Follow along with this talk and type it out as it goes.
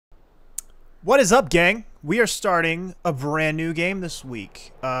What is up, gang? We are starting a brand new game this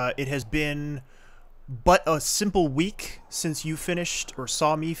week. It has been but a simple week since you finished or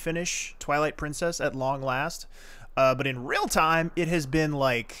saw me finish Twilight Princess at long last. But in real time, it has been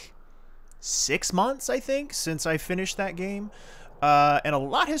like 6 months, I think, since I finished that game. And a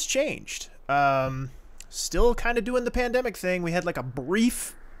lot has changed. Still kind of doing the pandemic thing. We had like a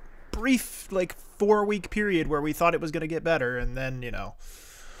brief, like 4-week period where we thought it was going to get better. And then,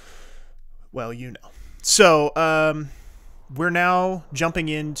 well, So, we're now jumping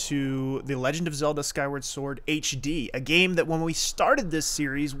into The Legend of Zelda Skyward Sword HD, a game that when we started this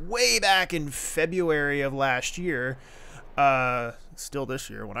series way back in February of last year, still this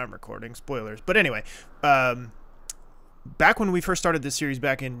year when I'm recording, spoilers, but anyway, back when we first started this series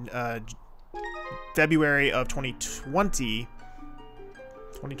back in February of 2020,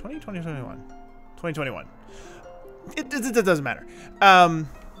 2021. It doesn't matter.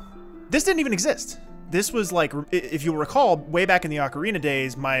 This didn't even exist. This was like, if you recall, way back in the Ocarina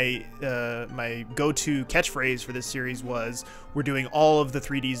days, my my go-to catchphrase for this series was, we're doing all of the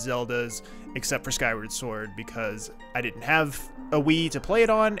 3D Zeldas except for Skyward Sword, because I didn't have a Wii to play it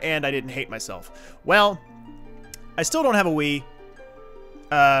on, and I didn't hate myself. Well, I still don't have a Wii.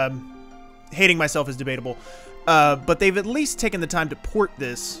 Hating myself is debatable. But they've at least taken the time to port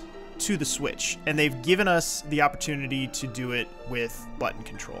this to the Switch, and they've given us the opportunity to do it with button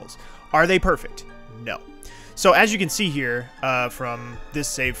controls. Are they perfect? No. So as you can see here from this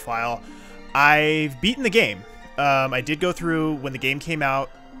save file, I've beaten the game. I did go through when the game came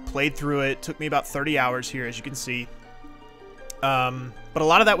out, played through it. Took me about 30 hours here, as you can see. But a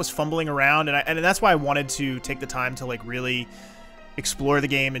lot of that was fumbling around, and that's why I wanted to take the time to like really explore the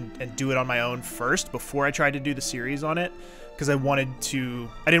game and do it on my own first before I tried to do the series on it. Because I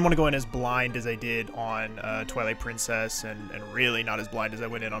didn't want to go in as blind as I did on Twilight Princess, and really not as blind as I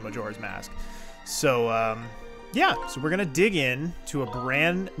went in on Majora's Mask. So, yeah, so we're going to dig in to a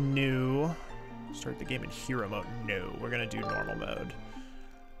brand new, start the game in hero mode. No, we're going to do normal mode.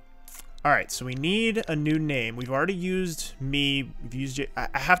 All right, so we need a new name. We've already used me. We've used I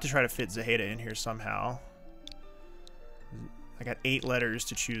have to try to fit Zaheda in here somehow. I got 8 letters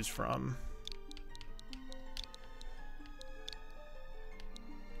to choose from.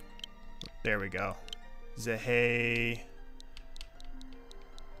 There we go. Zahay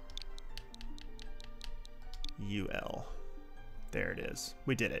UL. There it is.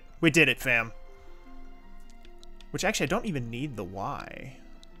 We did it. We did it, fam. Which actually I don't even need the Y.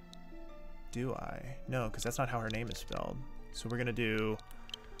 Do I? No, because that's not how her name is spelled. So we're gonna do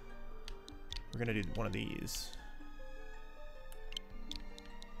one of these.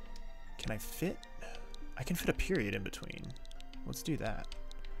 Can I fit? I can fit a period in between. Let's do that.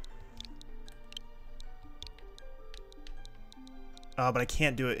 But I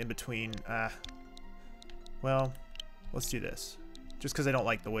can't do it in between. Well, let's do this. Just because I don't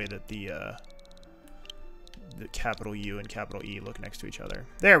like the way that the capital U and capital E look next to each other.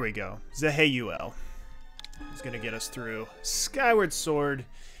 There we go. Zahayul is going to get us through Skyward Sword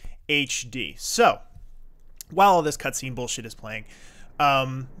HD. So, while all this cutscene bullshit is playing,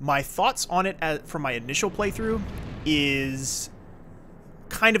 my thoughts on it from my initial playthrough is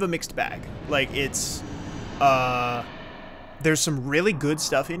kind of a mixed bag. Like, it's... there's some really good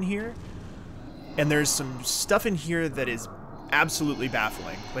stuff in here, and there's some stuff in here that is absolutely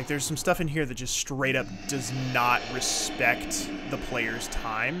baffling. Like, there's some stuff in here that just straight up does not respect the player's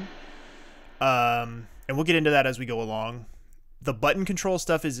time. And we'll get into that as we go along. The button control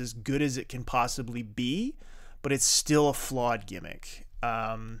stuff is as good as it can possibly be, but it's still a flawed gimmick.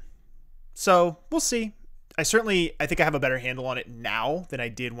 So, we'll see. I think I have a better handle on it now than I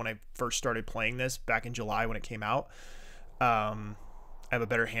did when I first started playing this back in July when it came out. I have a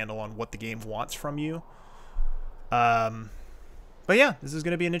better handle on what the game wants from you. But yeah, this is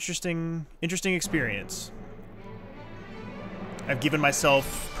going to be an interesting experience. I've given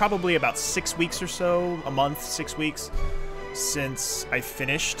myself probably about 6 weeks or so, a month, 6 weeks, since I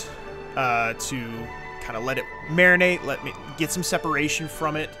finished, to kind of let it marinate, let me get some separation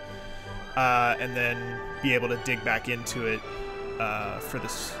from it, and then be able to dig back into it for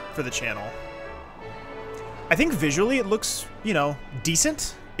the channel. I think visually it looks,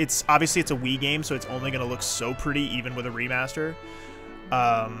 decent. Obviously it's a Wii game, so it's only going to look so pretty even with a remaster.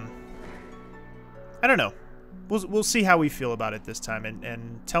 I don't know. We'll see how we feel about it this time,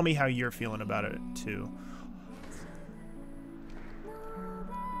 and tell me how you're feeling about it too.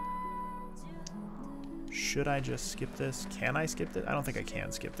 Should I just skip this? Can I skip this? I don't think I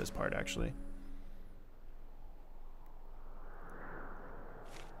can skip this part, actually.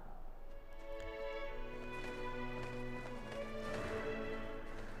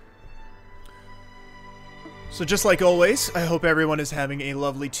 So just like always, I hope everyone is having a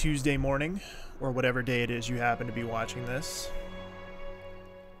lovely Tuesday morning, or whatever day it is you happen to be watching this.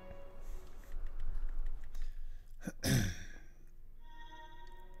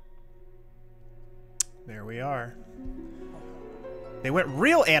 There we are. They went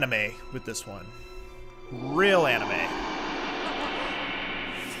real anime with this one. Real anime.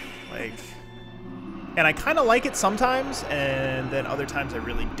 Like, and I kind of like it sometimes, and then other times I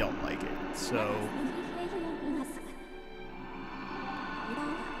really don't like it. So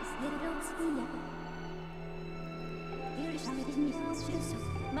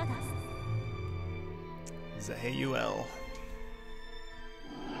Zahayuel.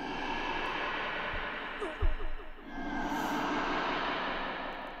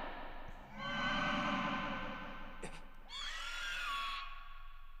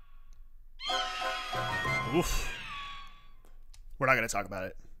 Oof. We're not going to talk about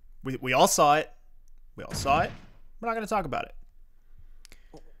it. We all saw it. We all saw it. We're not going to talk about it.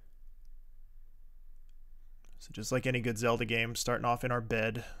 So just like any good Zelda game, starting off in our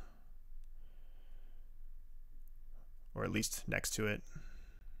bed. Or at least next to it.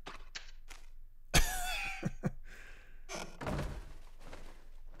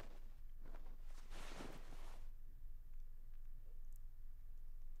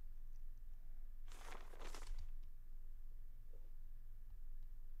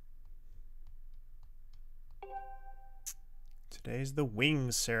 Today's the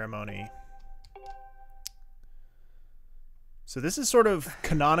wings ceremony. So this is sort of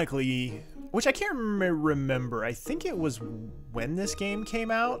canonically, which I can't remember. I think it was when this game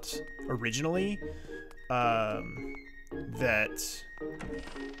came out originally, that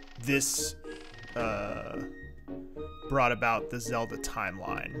this brought about the Zelda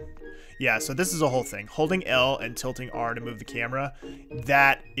timeline. Yeah, so this is a whole thing. Holding L and tilting R to move the camera,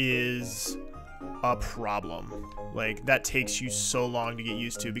 that is a problem. Like, that takes you so long to get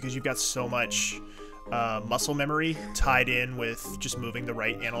used to because you've got so much muscle memory tied in with just moving the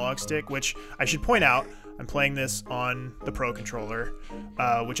right analog stick, which I should point out, I'm playing this on the Pro controller,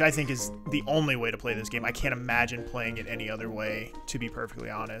 which I think is the only way to play this game. I can't imagine playing it any other way, to be perfectly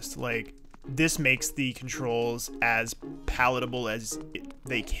honest. Like, this makes the controls as palatable as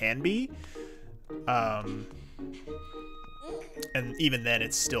they can be. And even then,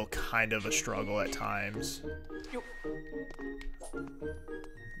 it's still kind of a struggle at times.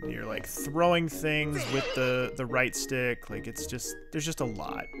 You're like throwing things with the right stick. Like, it's just, there's just a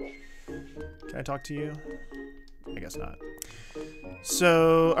lot. Can I talk to you? I guess not.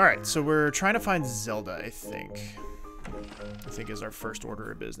 So, alright, so we're trying to find Zelda, I think is our first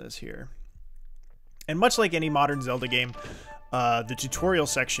order of business here. And much like any modern Zelda game, the tutorial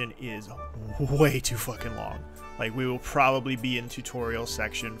section is way too fucking long. Like, we will probably be in tutorial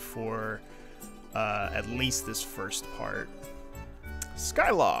section for at least this first part.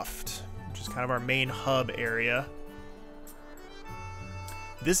 Skyloft, which is kind of our main hub area.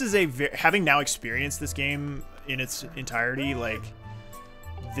 This is having now experienced this game in its entirety, like,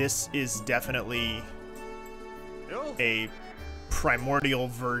 this is definitely a primordial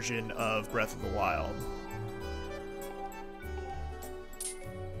version of Breath of the Wild.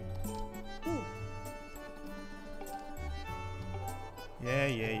 Yeah,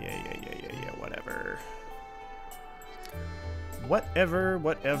 whatever.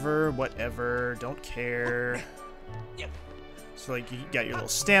 Whatever, don't care. So, like, you got your little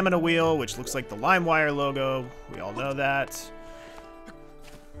stamina wheel, which looks like the LimeWire logo. We all know that.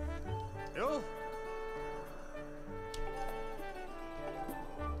 Yeah.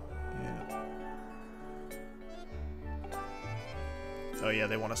 Oh, yeah,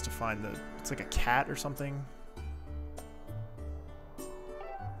 they want us to find the... It's like a cat or something.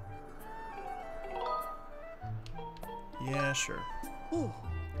 Yeah, sure. Ooh.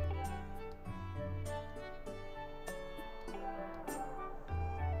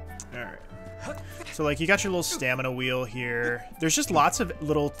 Alright. So, like, you got your little stamina wheel here. There's just lots of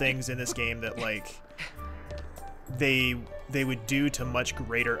little things in this game that, like, they would do to much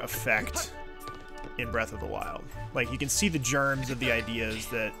greater effect in Breath of the Wild. Like, you can see the germs of the ideas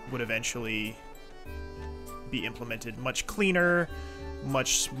that would eventually be implemented much cleaner,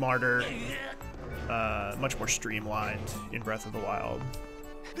 much smarter, much more streamlined in Breath of the Wild.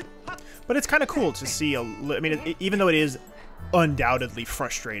 But it's kind of cool to see I mean, even though it is undoubtedly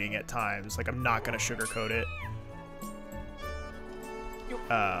frustrating at times, like, I'm not going to sugarcoat it.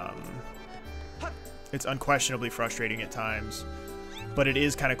 It's unquestionably frustrating at times, but it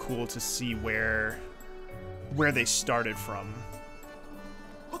is kind of cool to see where they started from.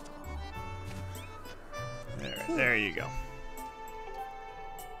 There you go.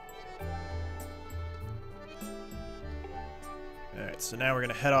 Alright, so now we're going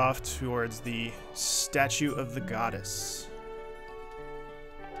to head off towards the statue of the goddess.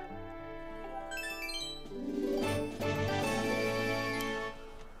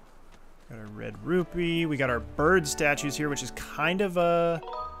 Got our red rupee. We got our bird statues here, which is kind of a...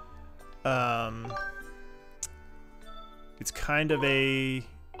 it's kind of a...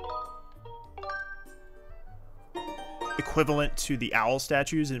 equivalent to the owl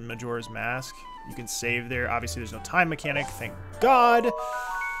statues in Majora's Mask. You can save there. Obviously, there's no time mechanic, thank God.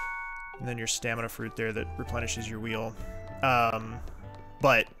 And then your stamina fruit there that replenishes your wheel.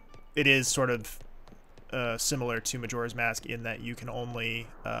 But it is sort of similar to Majora's Mask in that you can only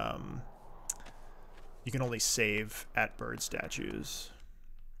save at bird statues.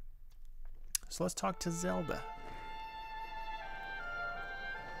 So let's talk to Zelda.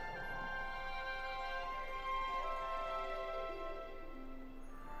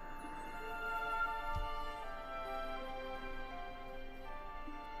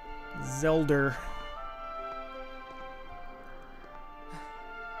 Zelda.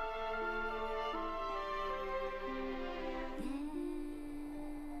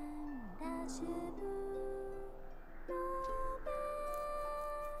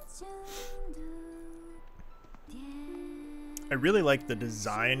 I really like the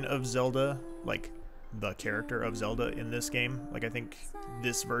design of Zelda, like the character of Zelda in this game. Like I think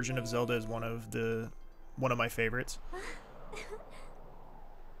this version of Zelda is one of my favorites.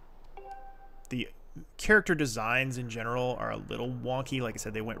 The character designs in general are a little wonky. Like I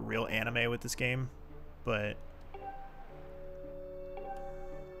said, they went real anime with this game, but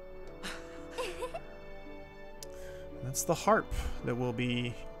that's the harp that will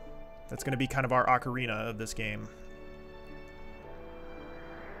be, that's going to be kind of our ocarina of this game.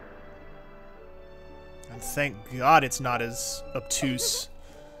 And thank God it's not as obtuse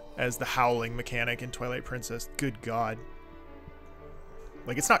as the howling mechanic in Twilight Princess. Good God.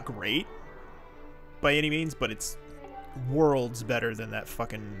 Like, it's not great by any means, but it's worlds better than that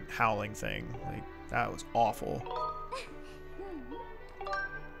fucking howling thing. Like, that was awful.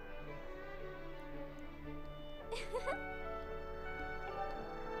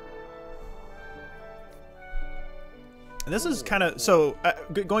 And this is kind of, so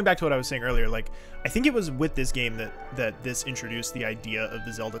going back to what I was saying earlier, like, I think it was with this game that this introduced the idea of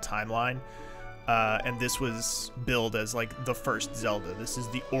the Zelda timeline. And this was billed as like the first Zelda. This is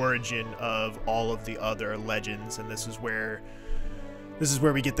the origin of all of the other legends, and this is where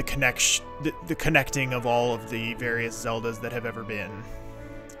we get the connecting of all of the various Zeldas that have ever been,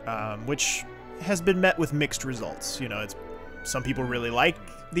 which has been met with mixed results. You know, some people really like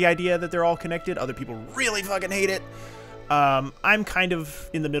the idea that they're all connected. Other people really fucking hate it. I'm kind of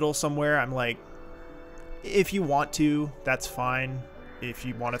in the middle somewhere. I'm like, if you want to, that's fine. If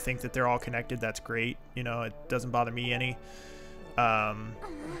you want to think that they're all connected, that's great. You know, it doesn't bother me any.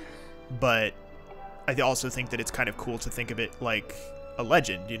 But I also think that it's kind of cool to think of it like a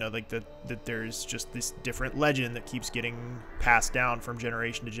legend, you know, like that there's just this different legend that keeps getting passed down from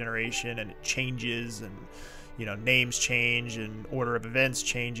generation to generation, and it changes, and, you know, names change and order of events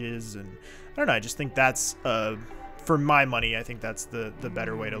changes, and I don't know, I just think that's, for my money, I think that's the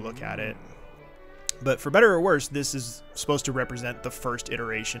better way to look at it. But for better or worse, this is supposed to represent the first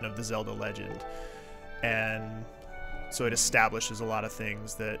iteration of the Zelda legend. And so it establishes a lot of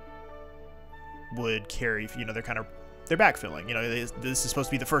things that would carry, you know, they're backfilling. You know, this is supposed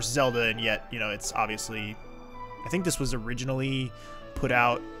to be the first Zelda, and yet, you know, it's obviously, I think this was originally put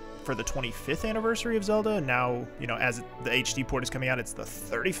out for the 25th anniversary of Zelda, and now, you know, as the HD port is coming out, it's the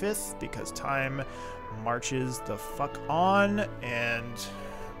 35th, because time marches the fuck on, and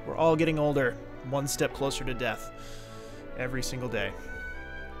we're all getting older. One step closer to death every single day.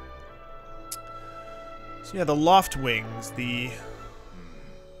 So yeah, the loft wings, these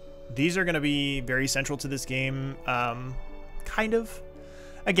are going to be very central to this game, kind of.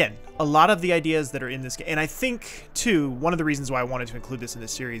 Again, a lot of the ideas that are in this game, and I think, too, one of the reasons why I wanted to include this in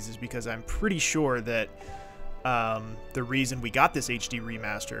this series is because I'm pretty sure that the reason we got this HD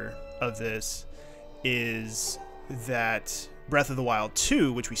remaster of this is that Breath of the Wild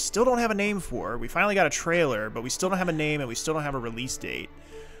 2, which we still don't have a name for. We finally got a trailer, but we still don't have a name, and we still don't have a release date.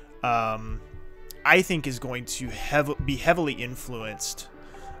 I think is going to be heavily influenced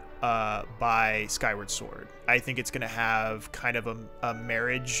by Skyward Sword. I think it's going to have kind of a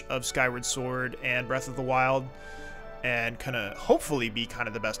marriage of Skyward Sword and Breath of the Wild, and kind of hopefully be kind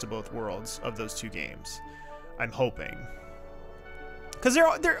of the best of both worlds of those two games. I'm hoping. Because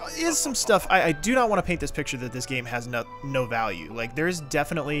there is some stuff, I do not want to paint this picture that this game has no value. Like, there's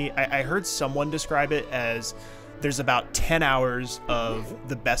definitely, I heard someone describe it as there's about 10 hours of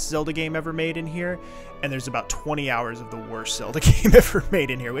the best Zelda game ever made in here, and there's about 20 hours of the worst Zelda game ever made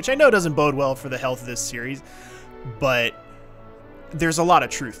in here, which I know doesn't bode well for the health of this series, but there's a lot of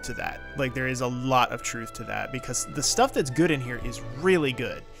truth to that. Like, there is a lot of truth to that, because the stuff that's good in here is really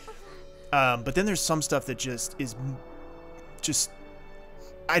good. But then there's some stuff that just is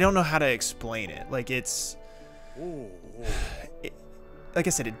I don't know how to explain it. Like, like I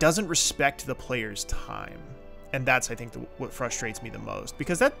said, it doesn't respect the player's time. And that's, I think, what frustrates me the most.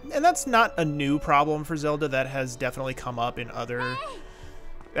 Because that's not a new problem for Zelda. That has definitely come up in other...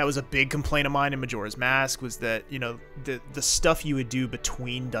 That was a big complaint of mine in Majora's Mask, was that, you know, the stuff you would do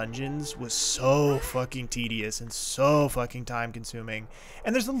between dungeons was so fucking tedious and so fucking time-consuming.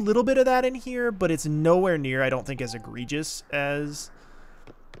 And there's a little bit of that in here, but it's nowhere near, I don't think, as egregious as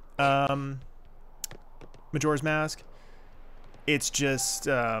Majora's Mask. It's just...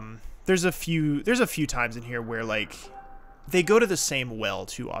 There's a few times in here where, like, they go to the same well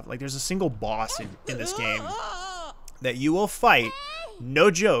too often. Like, there's a single boss in this game that you will fight, no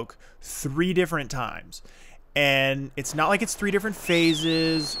joke, 3 different times. And it's not like it's 3 different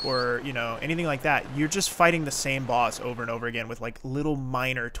phases or, you know, anything like that. You're just fighting the same boss over and over again with, like, little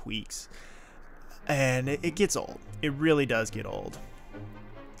minor tweaks. And it gets old. It really does get old.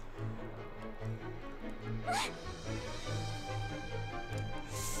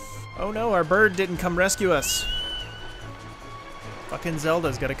 Oh no, our bird didn't come rescue us. Fucking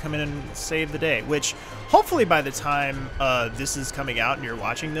Zelda's got to come in and save the day. Which, hopefully by the time this is coming out and you're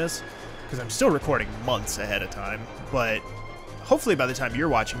watching this, because I'm still recording months ahead of time, but hopefully by the time you're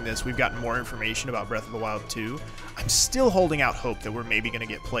watching this, we've gotten more information about Breath of the Wild 2. I'm still holding out hope that we're maybe going to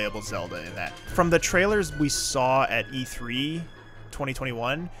get playable Zelda in that. From the trailers we saw at E3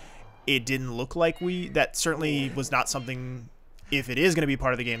 2021, it didn't look like that certainly was not something... If it is going to be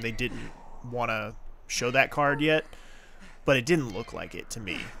part of the game, they didn't want to show that card yet, but it didn't look like it to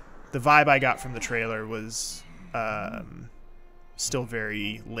me. The vibe I got from the trailer was still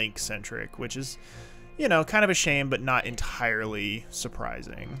very Link-centric, which is, you know, kind of a shame, but not entirely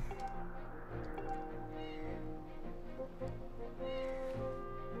surprising.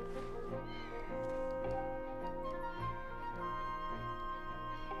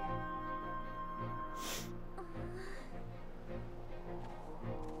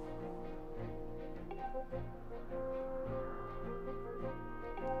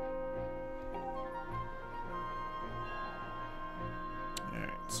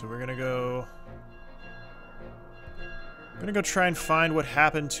 So we're gonna go try and find what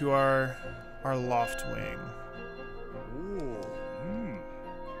happened to our loft wing. Ooh.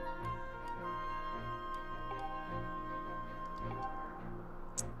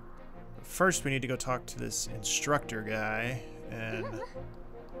 First, we need to go talk to this instructor guy and.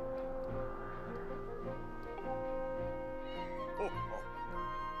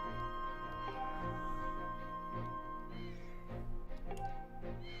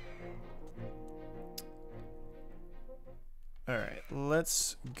 Alright,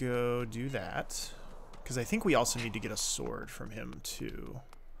 let's go do that. Because I think we also need to get a sword from him, too.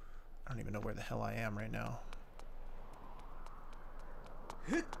 I don't even know where the hell I am right now.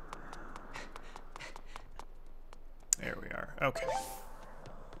 There we are. Okay.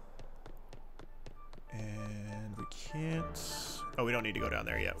 And we can't... Oh, we don't need to go down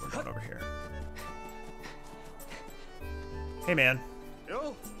there yet. We're going over here. Hey, man.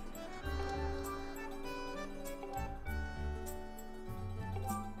 Yo.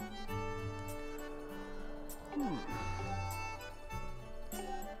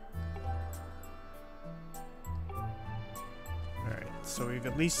 Alright, so we've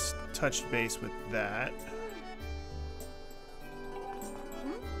at least touched base with that.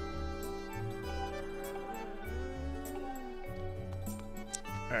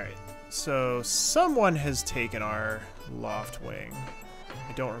 Alright, so someone has taken our loft wing.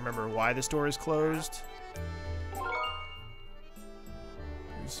 I don't remember why this door is closed.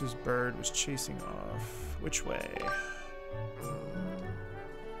 This bird was chasing off. Which way?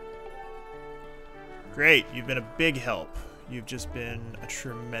 Great, you've been a big help. You've just been a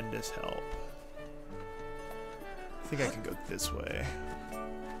tremendous help. I think I can go this way.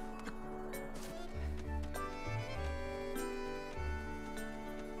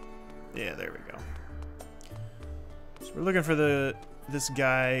 Yeah, there we go. So we're looking for this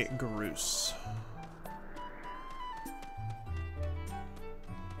guy, Garus.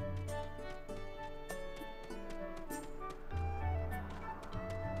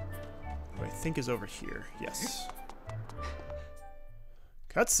 Who I think is over here. Yes.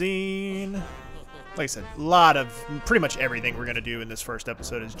 Cutscene. like I said, a lot of pretty much everything we're gonna do in this first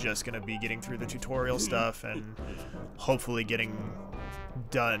episode is just gonna be getting through the tutorial stuff and hopefully getting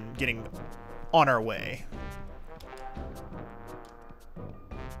on our way.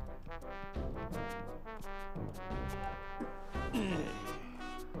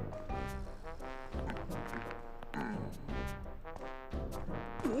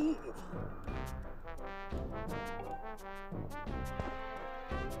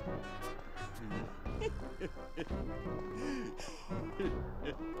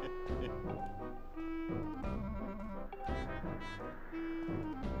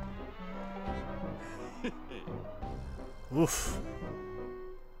 Oof.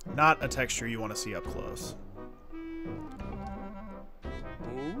 Not a texture you want to see up close.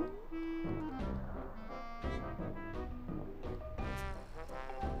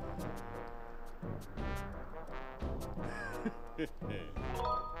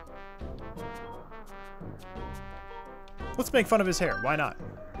 Let's make fun of his hair. Why not?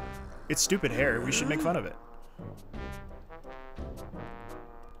 It's stupid hair. We should make fun of it.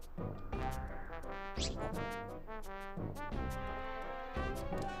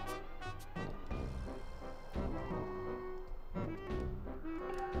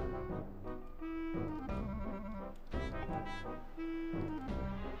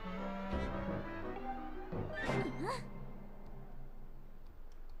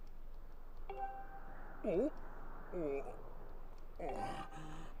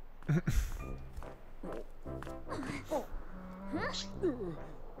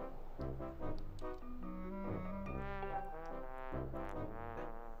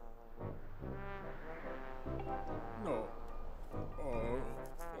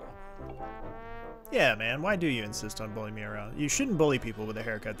 Yeah, man, why do you insist on bullying me around? You shouldn't bully people with a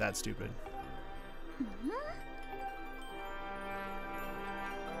haircut that stupid.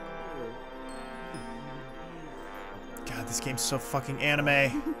 God, this game's so fucking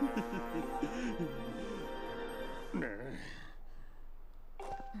anime.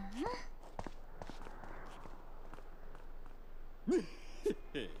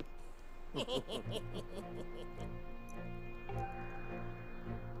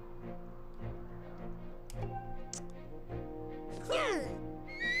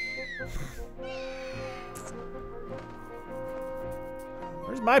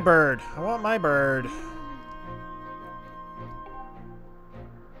 Where's my bird? I want my bird.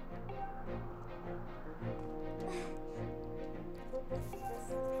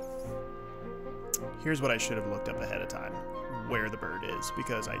 Here's what I should have looked up ahead of time. Where the bird is,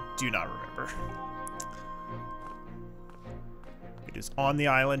 because I do not remember. It is on the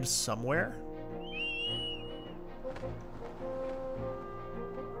island somewhere.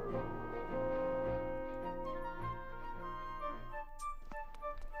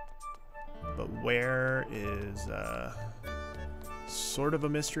 But where is sort of a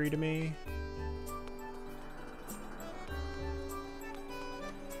mystery to me.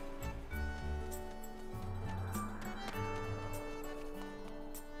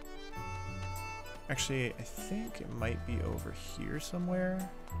 Actually, I think it might be over here somewhere.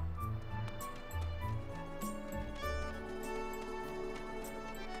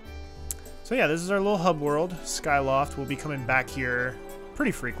 So yeah, this is our little hub world. Skyloft will be coming back here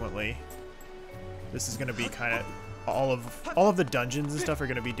pretty frequently. This is going to be kind of all of the dungeons and stuff are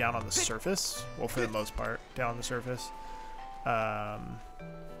going to be down on the surface. Well, for the most part, down on the surface.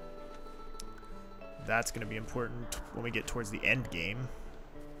 That's going to be important when we get towards the end game.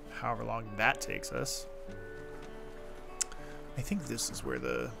 However long that takes us. I think this is where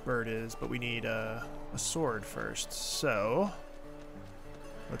the bird is, but we need a sword first. So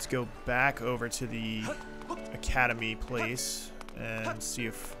let's go back over to the academy place and see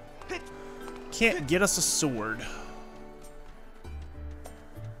if can't get us a sword.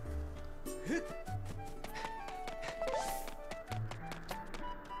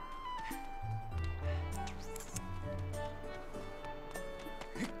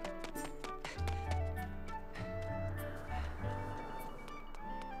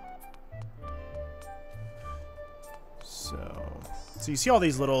 So you see all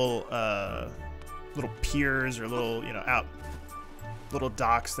these little piers or little, you know, little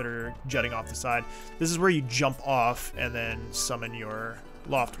docks that are jutting off the side. This is where you jump off and then summon your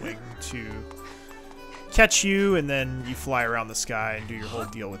Loftwing to catch you, and then you fly around the sky and do your whole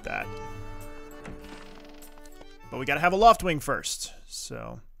deal with that. But we gotta have a Loftwing first,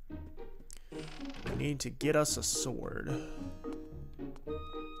 so we need to get us a sword.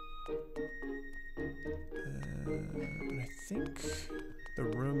 I think the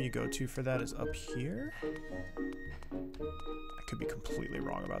room you go to for that is up here. I could be completely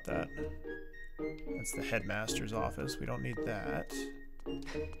wrong about that. That's the headmaster's office. We don't need that.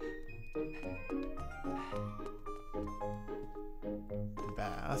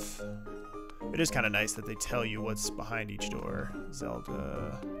 Bath. It is kind of nice that they tell you what's behind each door.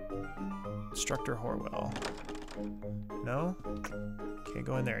 Zelda. Instructor Horwell. No? Can't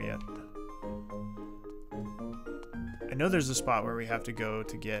go in there yet. I know there's a spot where we have to go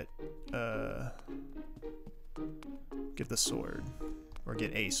to get the sword. Or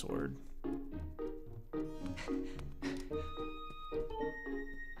get a sword.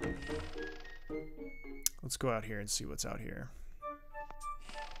 Let's go out here and see what's out here.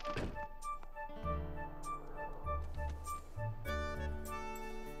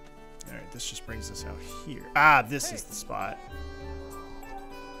 Alright, this just brings us out here. Ah, this is the spot.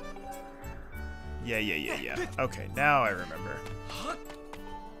 Yeah. Okay, now I remember.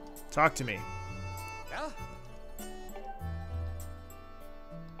 Talk to me. Yeah.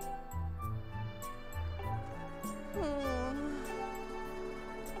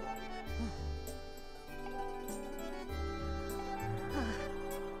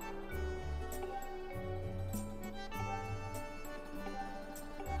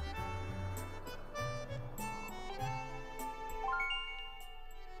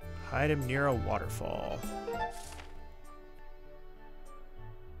 Hide him near a waterfall.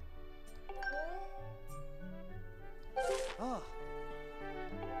 Oh.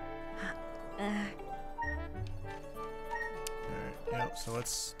 Alright, yep, so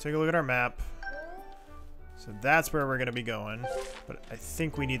let's take a look at our map. So that's where we're going to be going. But I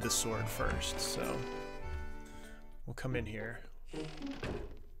think we need the sword first, so we'll come in here.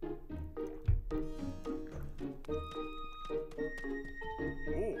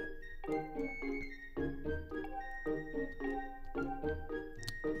 Oh.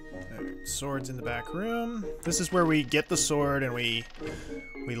 Alright, swords in the back room. This is where we get the sword and we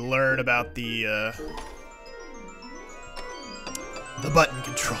learn about the button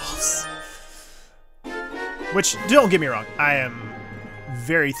controls. Which, don't get me wrong, I am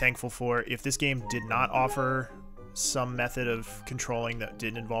very thankful for. If this game did not offer some method of controlling that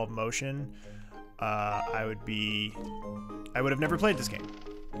didn't involve motion, I would have never played this game.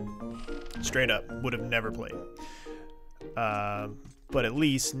 Straight up, would have never played. But at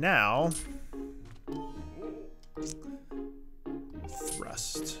least now,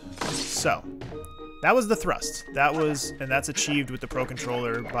 thrust. So, that was the thrust. And that's achieved with the Pro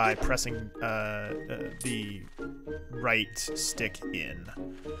Controller by pressing the right stick in.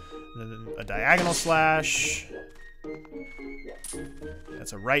 And then a diagonal slash.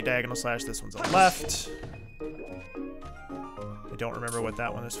 That's a right diagonal slash. This one's a left. I don't remember what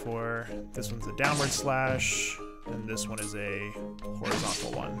that one is for. This one's a downward slash. And this one is a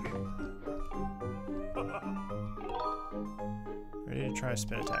horizontal one. Ready to try a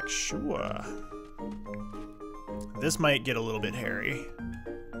spin attack? Sure. This might get a little bit hairy.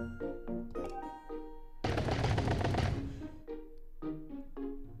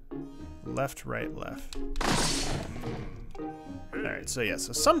 Left, right, left. Alright, so yeah,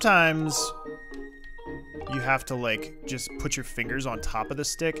 so sometimes you have to like just put your fingers on top of the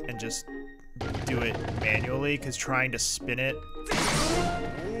stick and just do it manually, because trying to spin it...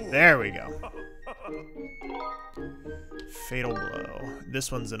 There we go. Fatal blow.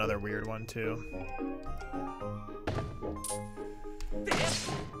 This one's another weird one too.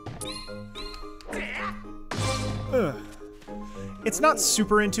 Ugh. It's not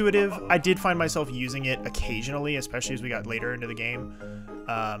super intuitive. I did find myself using it occasionally, especially as we got later into the game.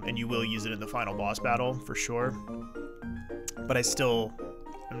 And you will use it in the final boss battle, for sure. But I still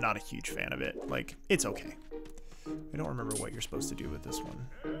am not a huge fan of it. Like, it's okay. I don't remember what you're supposed to do with this one.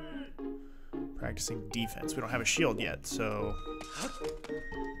 Practicing defense. We don't have a shield yet, so...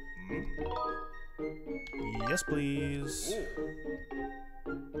 Yes, please.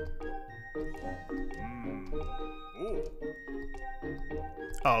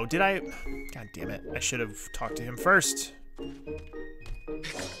 Oh, did I? God damn it. I should have talked to him first.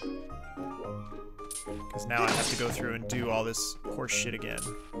 Because now I have to go through and do all this horse shit again.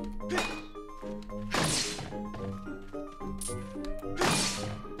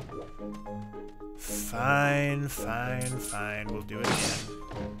 Fine, fine, fine. We'll do it again.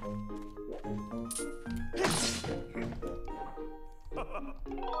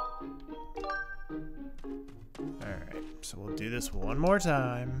 Alright, so we'll do this one more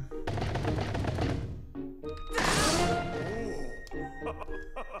time.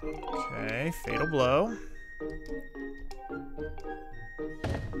 Okay, fatal blow.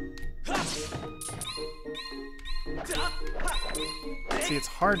 See, it's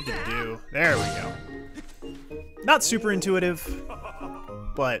hard to do. There we go. Not super intuitive,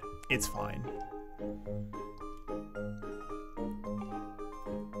 but it's fine.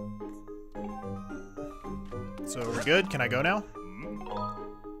 So we're good? Can I go now?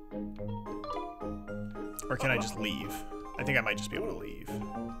 Or can I just leave? I think I might just be able to leave.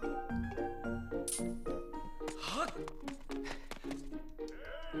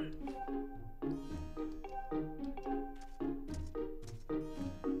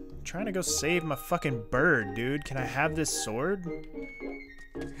 I'm trying to go save my fucking bird, dude. Can I have this sword?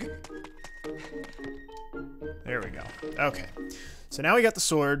 There we go. Okay. So now we got the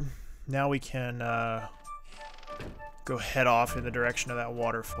sword. Now we can go head off in the direction of that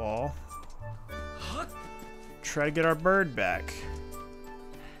waterfall. Try to get our bird back.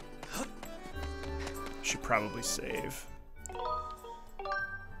 Should probably save.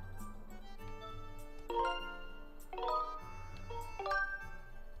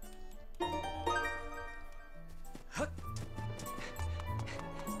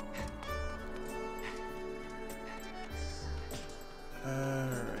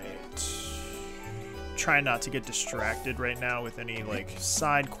 Trying not to get distracted right now with any like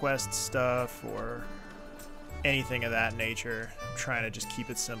side quest stuff or anything of that nature. I'm trying to just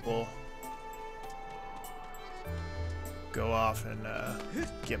keep it simple. Go off and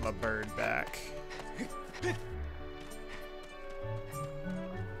get my bird back.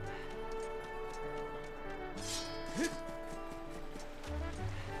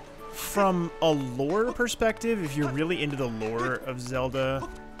 From a lore perspective, if you're really into the lore of Zelda,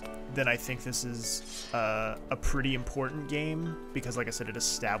 then I think this is a pretty important game because, like I said, it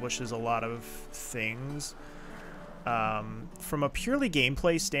establishes a lot of things. From a purely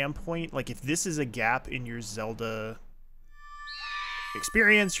gameplay standpoint, like if this is a gap in your Zelda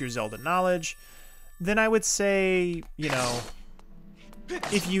experience, your Zelda knowledge, then I would say, you know,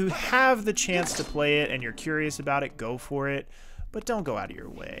 if you have the chance to play it and you're curious about it, go for it, but don't go out of your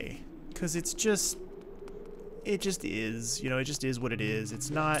way because it just is, you know, it just is what it is. It's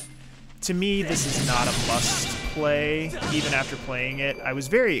not, to me, this is not a must play, even after playing it. I was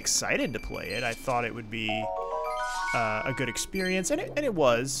very excited to play it. I thought it would be a good experience, and it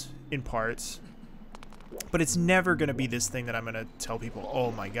was, in parts. But it's never going to be this thing that I'm going to tell people,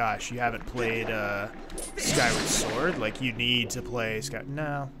 oh my gosh, you haven't played Skyward Sword? Like, you need to play Skyward.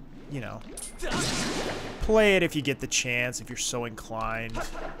 No, you know. Play it if you get the chance, if you're so inclined.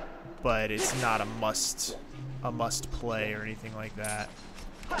 But it's not a must play or anything like that.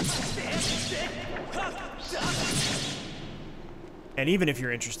 And even if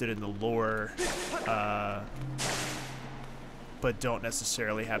you're interested in the lore, but don't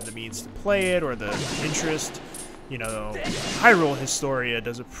necessarily have the means to play it or the interest, you know, Hyrule Historia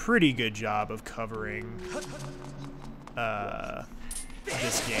does a pretty good job of covering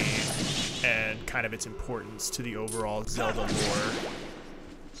this game and kind of its importance to the overall Zelda lore.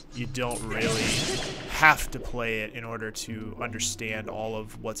 You don't really have to play it in order to understand all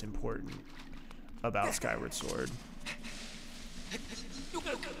of what's important about Skyward Sword.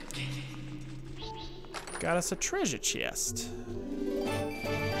 Got us a treasure chest.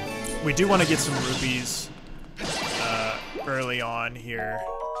 We do want to get some rupees early on here,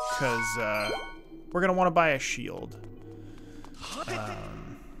 because we're going to want to buy a shield.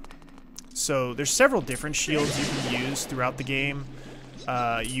 So there's several different shields you can use throughout the game.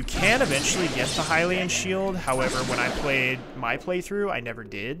 You can eventually get the Hylian shield, however, when I played my playthrough, I never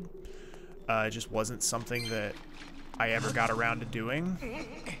did. It just wasn't something that I ever got around to doing.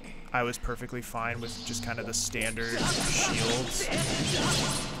 I was perfectly fine with just kind of the standard shields.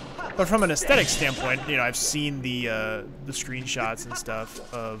 But from an aesthetic standpoint, you know, I've seen the screenshots and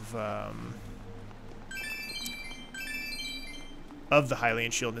stuff of the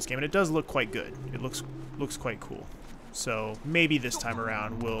Hylian shield in this game, and it does look quite good. It looks quite cool. So maybe this time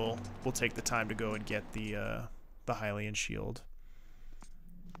around we'll take the time to go and get the Hylian shield.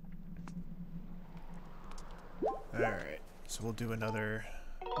 All right, so we'll do another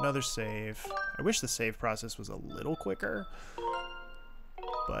save. I wish the save process was a little quicker,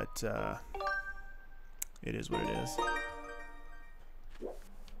 but it is what it is.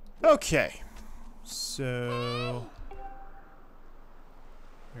 Okay, so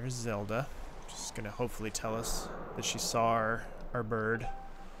there's Zelda. She's gonna hopefully tell us that she saw our bird.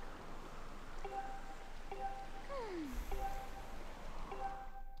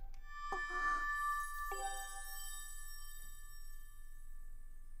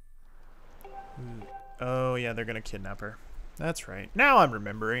 Oh yeah, they're gonna kidnap her. That's right. Now I'm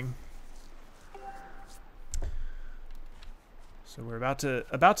remembering. So we're about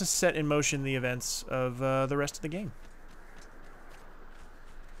to set in motion the events of the rest of the game.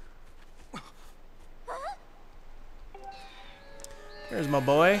 There's my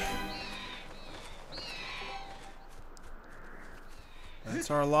boy. That's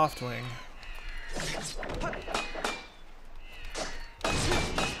our Loftwing.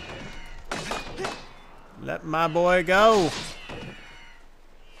 Let my boy go.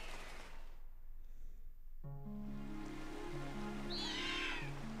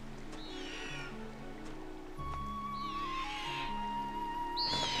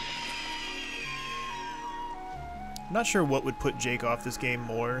 I'm not sure what would put Jake off this game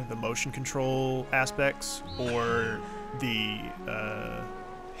more, the motion control aspects or the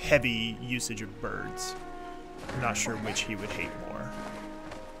heavy usage of birds. I'm not sure which he would hate more.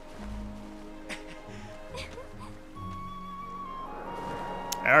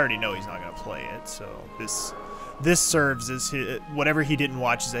 I already know he's not going to play it, so this serves as his, whatever he didn't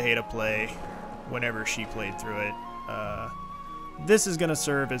watch Zaheda play whenever she played through it. This is going to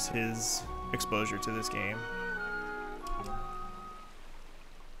serve as his exposure to this game.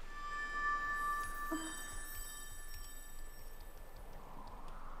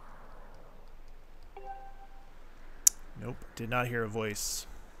 Nope, did not hear a voice.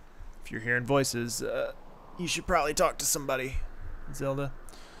 If you're hearing voices, you should probably talk to somebody, Zelda,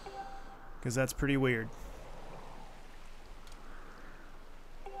 because that's pretty weird.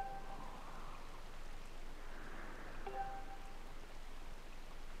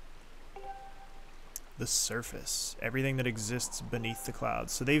 The surface, everything that exists beneath the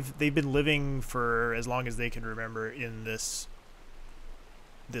clouds. So they've been living for as long as they can remember in this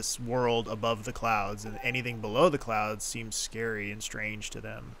world above the clouds, and anything below the clouds seems scary and strange to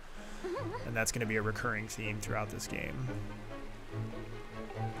them. And that's going to be a recurring theme throughout this game.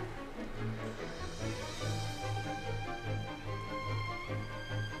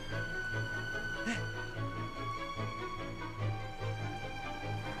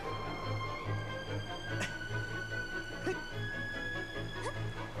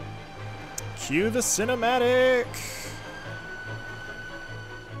 Cue the cinematic!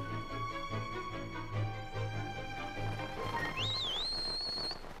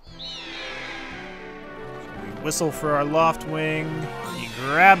 Whistle for our loft wing. He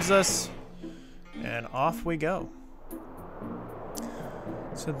grabs us, and off we go.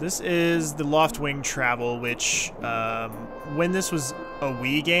 So this is the loft wing travel, which when this was a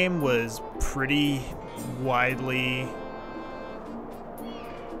Wii game was pretty widely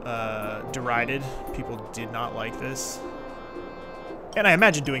derided. People did not like this, and I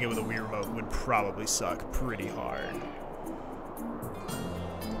imagine doing it with a Wii remote would probably suck pretty hard.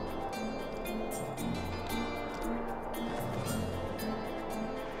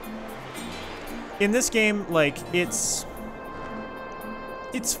 In this game, like, it's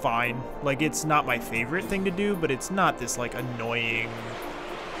fine. Like, it's not my favorite thing to do, but it's not this, like, annoying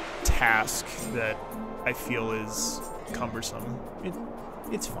task that I feel is cumbersome.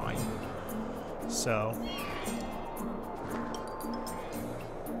 It's fine. So...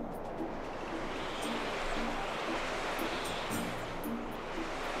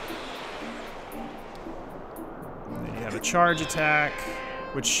 and then you have a charge attack,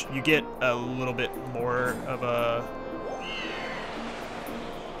 which you get a little bit more of a...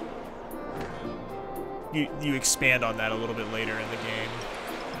 You expand on that a little bit later in the game.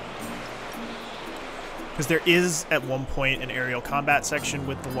 Because there is, at one point, an aerial combat section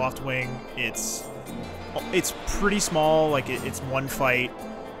with the loft wing. It's pretty small, like it's one fight,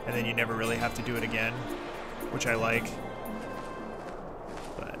 and then you never really have to do it again, which I like.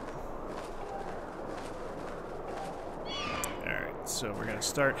 But... Alright, so we're gonna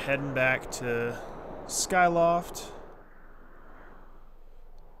start heading back to Skyloft.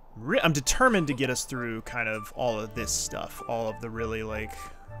 I'm determined to get us through kind of all of this stuff, all of the really, like,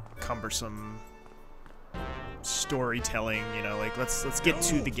 cumbersome storytelling, you know, like, let's get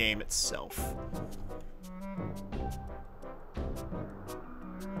to the game itself.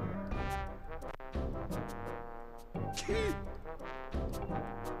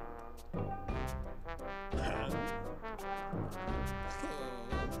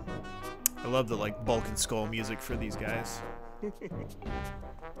 I love the, like, Bulk and Skull music for these guys.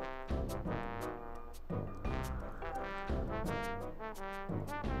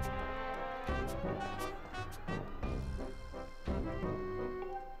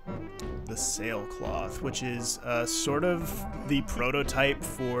 The sailcloth, which is sort of the prototype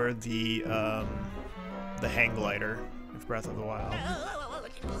for the hang glider of Breath of the Wild.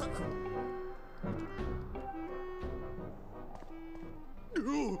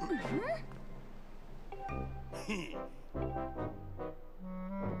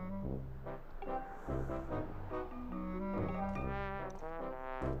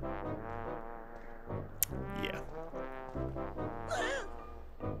 Yeah.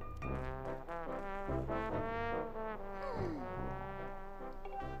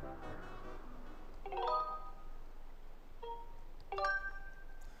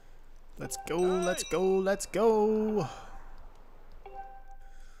 Let's go, let's go, let's go.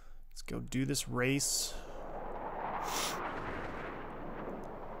 Let's go do this race.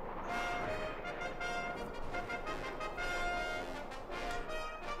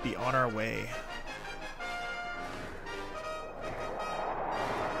 Be on our way.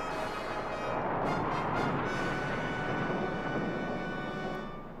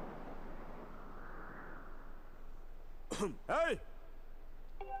 Hey!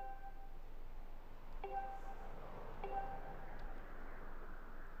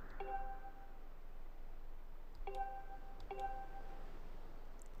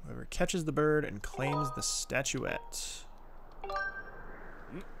 Whoever catches the bird and claims the statuette.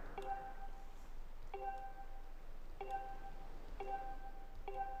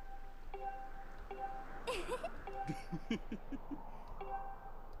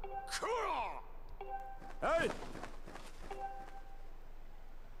 Hey!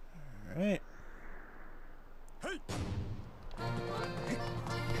 Alright. Hey!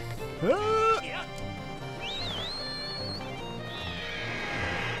 Ah!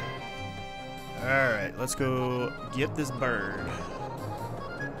 Alright, let's go get this bird.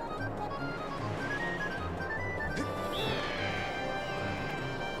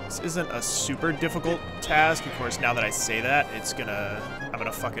 This isn't a super difficult task. Of course, now that I say that, I'm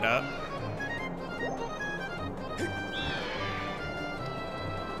gonna fuck it up.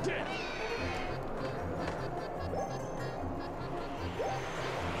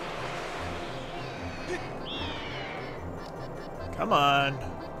 Come on.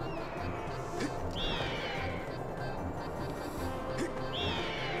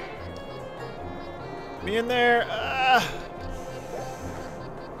 Me in there. Ah.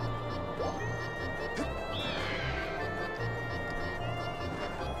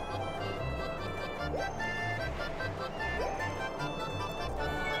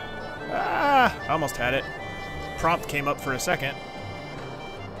 Ah, I almost had it. Prompt came up for a second.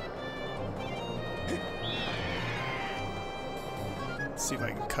 Let's see if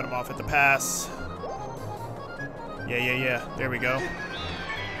I can cut him off at the pass. Yeah. There we go.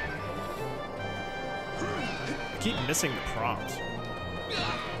 I keep missing the prompt.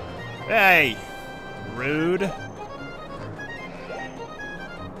 Hey! Rude.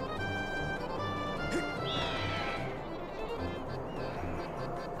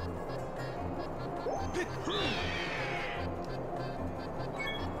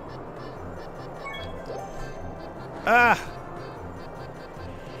 Ah!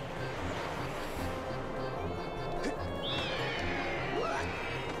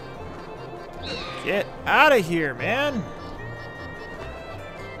 Get out of here, man!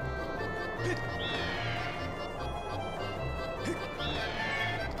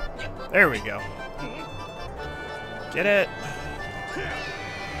 There we go. Get it?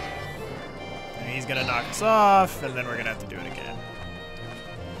 And he's gonna knock us off, and then we're gonna have to do it again.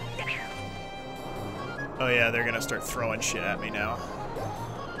 Oh yeah, they're gonna start throwing shit at me now.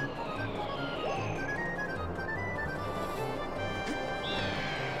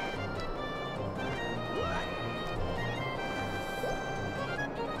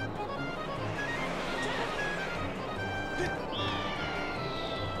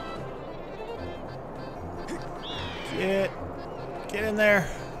 Get in there.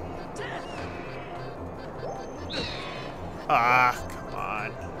 Ah, come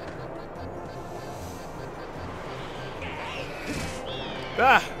on.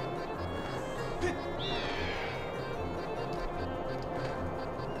 Ah!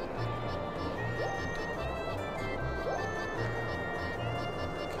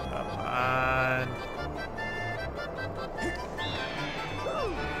 Come on.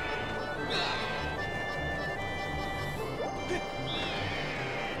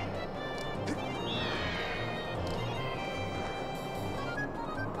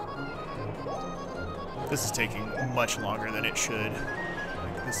 This is taking much longer than it should.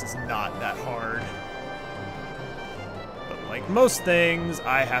 Like, this is not that hard. But like most things,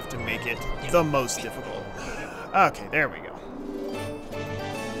 I have to make it the most difficult. Okay, there we go.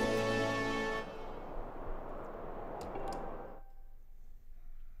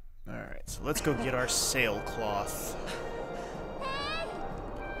 Alright, so let's go get our sailcloth.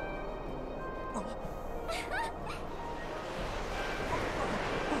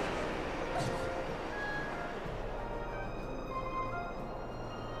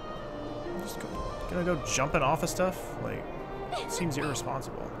 Gonna go jumping off of stuff? Like, it seems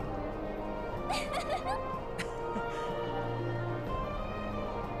irresponsible.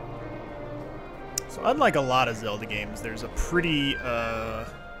 So unlike a lot of Zelda games, there's a pretty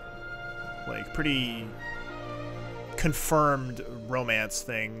confirmed romance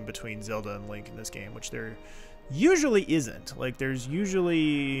thing between Zelda and Link in this game, which there usually isn't. Like, there's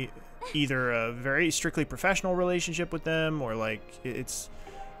usually either a very strictly professional relationship with them, or like it's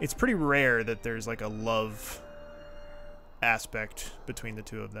pretty rare that there's like a love aspect between the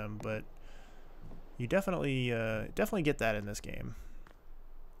two of them, but you definitely get that in this game.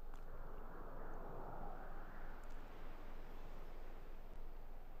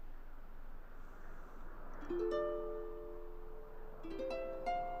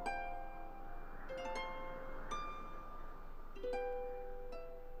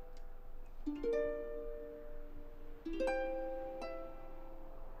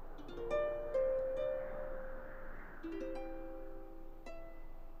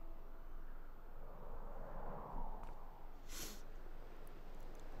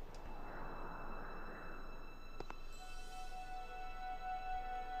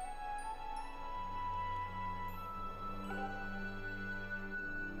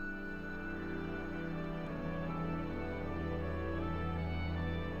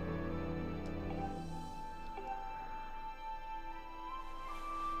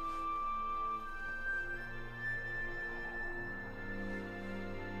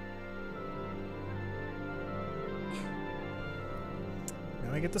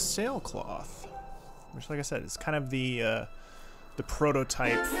 Now I get the sailcloth, which, like I said, is kind of the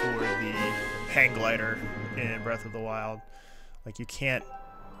prototype for the hang glider in Breath of the Wild. Like, you can't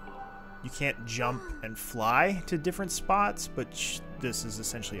jump and fly to different spots, but this is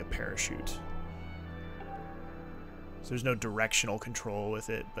essentially a parachute. So there's no directional control with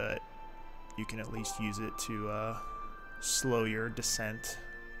it, but you can at least use it to slow your descent.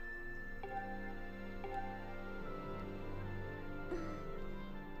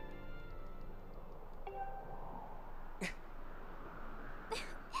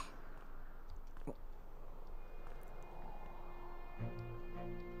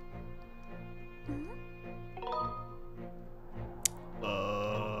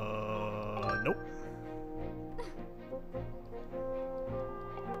 Nope.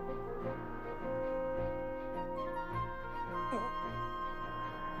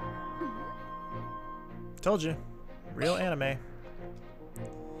 Told you. Real anime.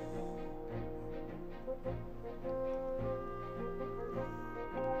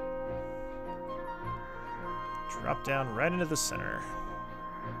 Drop down right into the center.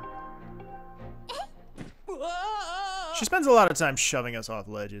 She spends a lot of time shoving us off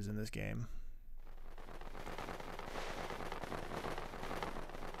ledges in this game.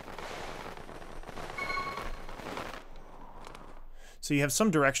 So you have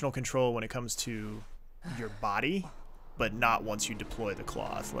some directional control when it comes to your body, but not once you deploy the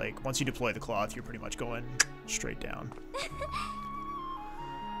cloth. Like, once you deploy the cloth, you're pretty much going straight down.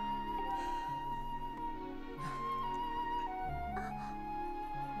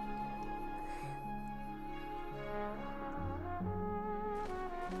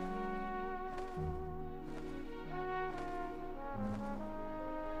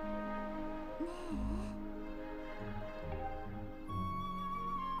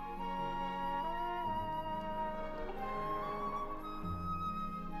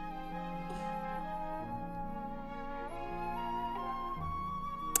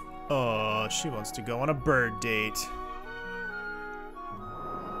 Oh, she wants to go on a bird date.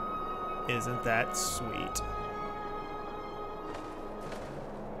 Isn't that sweet?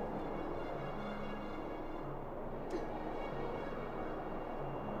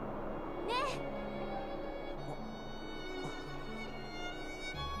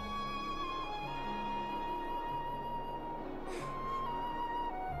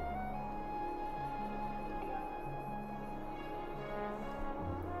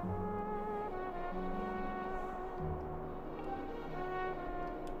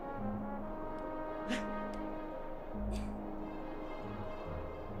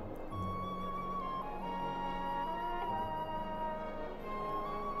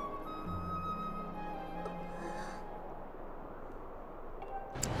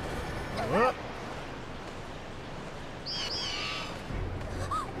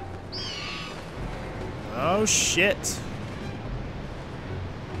 Oh shit.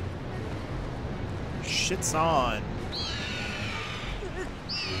 Shit's on.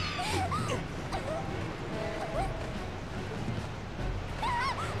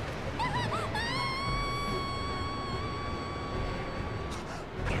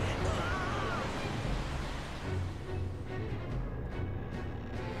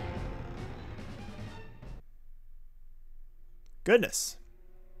 Goodness.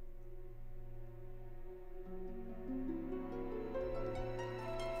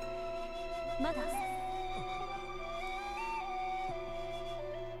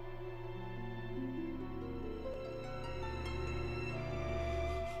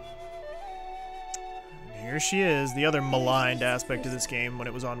 Here she is, the other maligned aspect of this game when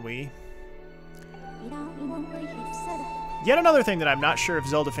it was on Wii. Yet another thing that I'm not sure if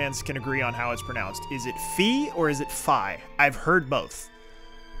Zelda fans can agree on how it's pronounced. Is it Fi or is it Fi? I've heard both.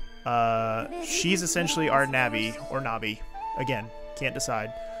 She's essentially our Navi, or Navi. Again, can't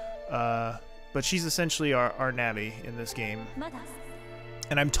decide. But she's essentially our Navi in this game.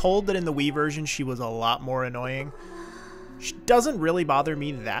 And I'm told that in the Wii version she was a lot more annoying. She doesn't really bother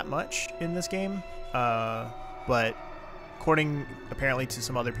me that much in this game. But according apparently to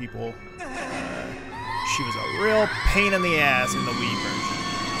some other people, she was a real pain in the ass in the Wii version.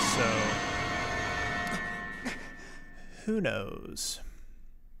 So who knows?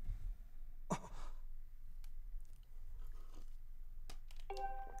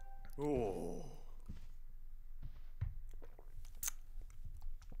 Oh.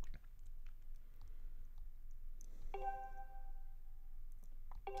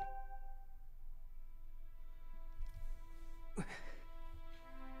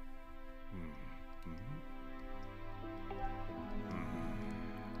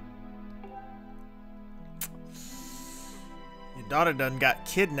 Your daughter done got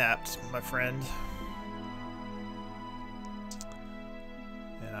kidnapped, my friend.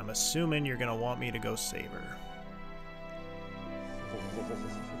 And I'm assuming you're gonna want me to go save her.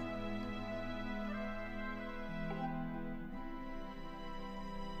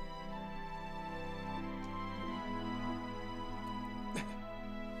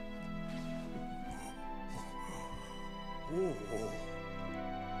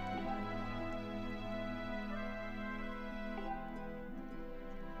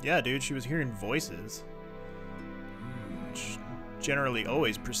 Yeah, dude, she was hearing voices. Which generally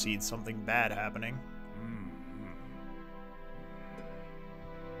always precedes something bad happening.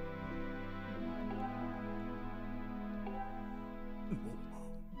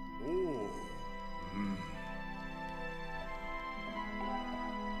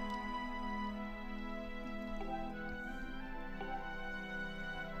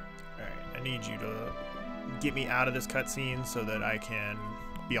 Alright, I need you to get me out of this cutscene so that I can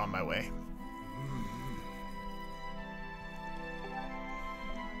be on my way.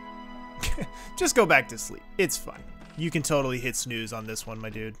 Just go back to sleep. It's fine. You can totally hit snooze on this one, my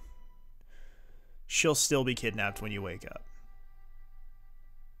dude. She'll still be kidnapped when you wake up.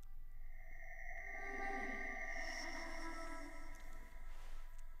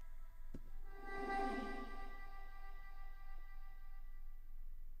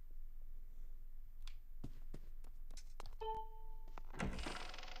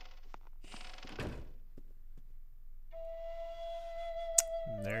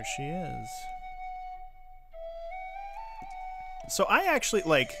 There she is. So I actually,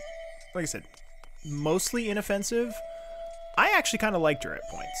 like I said, mostly inoffensive. I actually kind of liked her at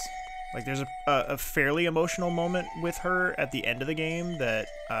points. Like, there's a fairly emotional moment with her at the end of the game that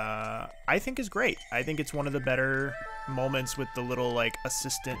I think is great. I think it's one of the better moments with the little, like,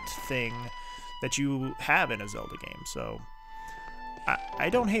 assistant thing that you have in a Zelda game. So I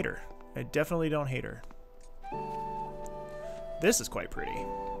don't hate her. I definitely don't hate her. This is quite pretty.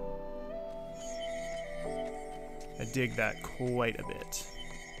 I dig that quite a bit.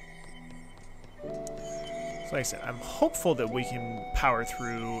 So like I said, I'm hopeful that we can power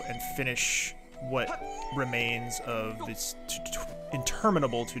through and finish what remains of this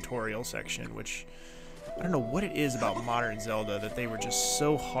interminable tutorial section, which I don't know what it is about modern Zelda that they were just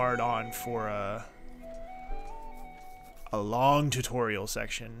so hard on for a long tutorial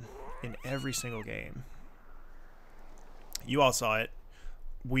section in every single game. You all saw it.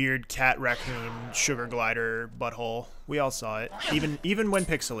 Weird cat, raccoon, sugar glider, butthole. We all saw it. Even when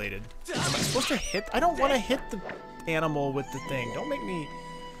pixelated. Am I supposed to hit? I don't want to hit the animal with the thing. Don't make me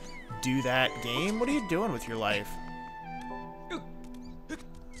do that, game. What are you doing with your life?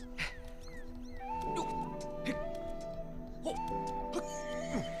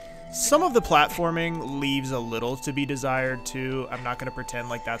 Some of the platforming leaves a little to be desired too. I'm not going to pretend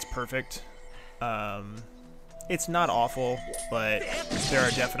like that's perfect. It's not awful, but there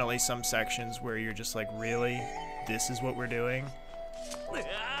are definitely some sections where you're just like, really? This is what we're doing?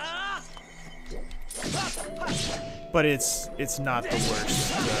 But it's not the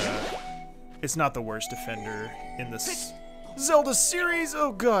worst. It's not the worst offender in this Zelda series.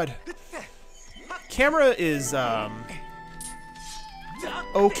 Oh god. Camera is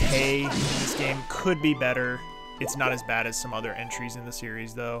okay in this game. Could be better. It's not as bad as some other entries in the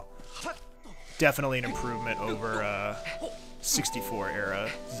series though. Definitely an improvement over 64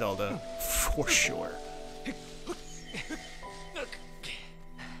 era Zelda, for sure.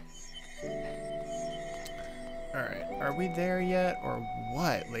 Alright, are we there yet, or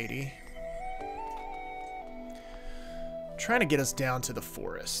what, lady? Trying to get us down to the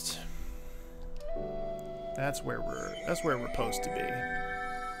forest. That's where we're supposed to be.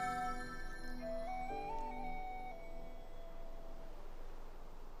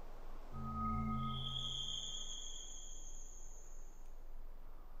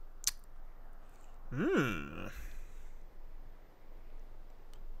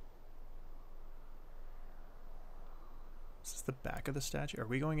 Is this the back of the statue? Are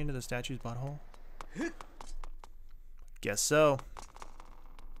we going into the statue's butthole? Guess so.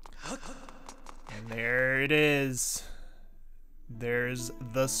 And there it is. There's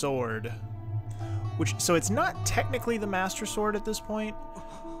the sword. So it's not technically the Master Sword at this point.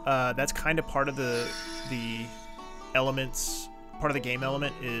 That's kind of part of the elements. Part of the game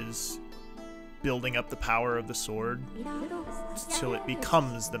element is building up the power of the sword till it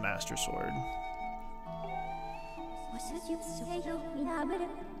becomes the Master Sword.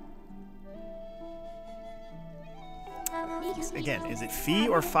 Again, is it Fi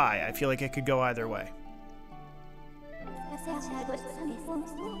or Fi? I feel like it could go either way.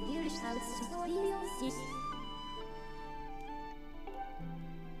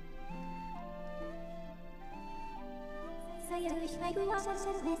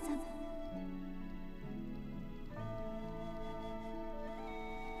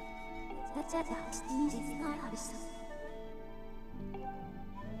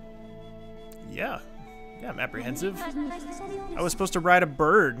 Yeah, I'm apprehensive. I was supposed to ride a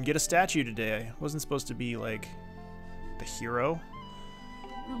bird and get a statue today. I wasn't supposed to be, like, the hero.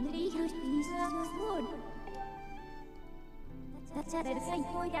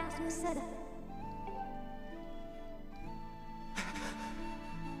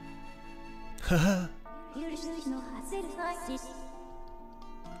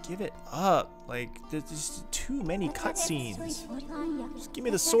 Give it up. Like, there's just too many cutscenes. Just give me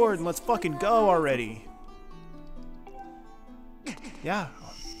the sword and let's fucking go already. Yeah.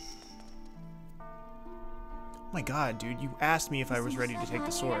 Oh my god, dude, you asked me if I was ready to take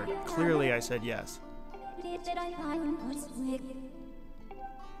the sword. Clearly I said yes.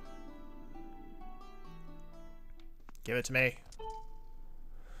 Give it to me.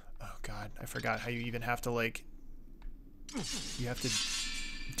 Oh god, I forgot how you even have to, like... You have to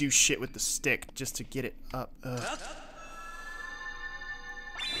do shit with the stick just to get it up.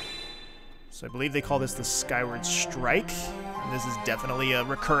 So I believe they call this the Skyward Strike. And this is definitely a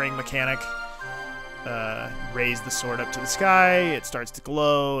recurring mechanic. Raise the sword up to the sky, it starts to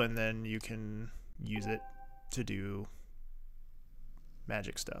glow, and then you can use it to do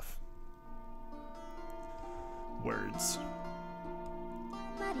magic stuff. Words.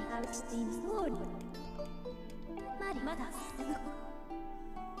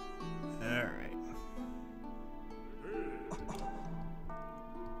 Alright.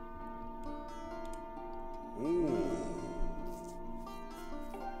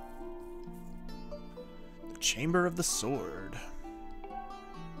 The Chamber of the Sword.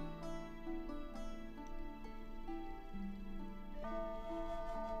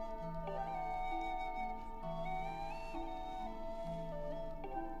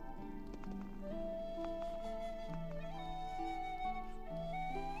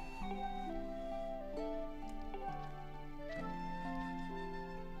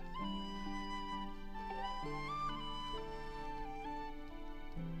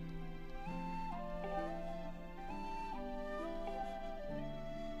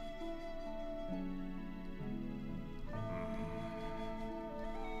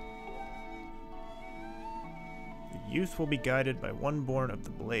 Youth will be guided by one born of the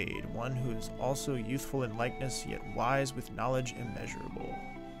blade, one who is also youthful in likeness, yet wise with knowledge immeasurable.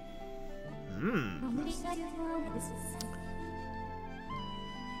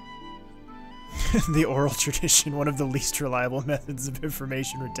 The oral tradition, one of the least reliable methods of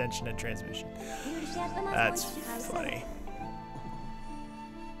information retention and transmission. That's funny.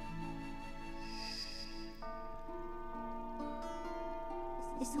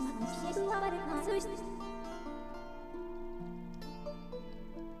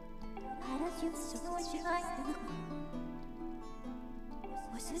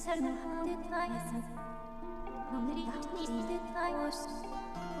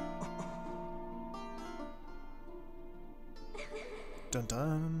 Dun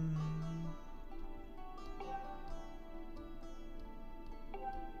dun.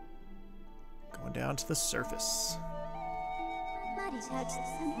 Going down to the surface.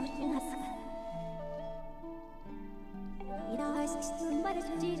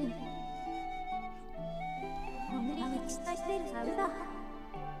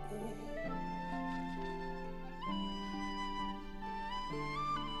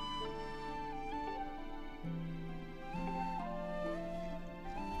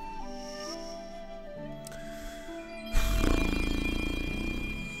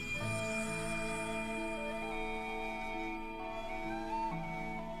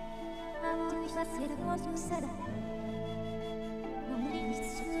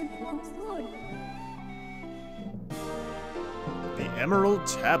 The Emerald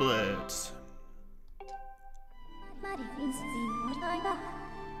Tablet.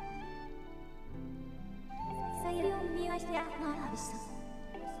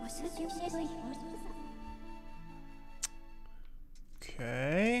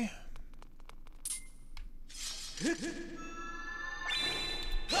 Okay.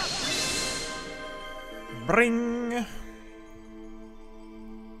 Bring.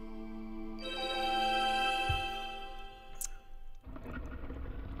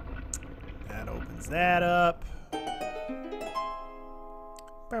 That opens that up.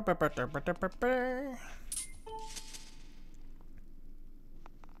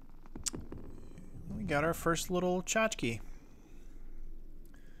 We got our first little tchotchke.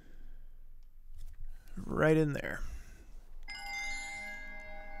 Right in there.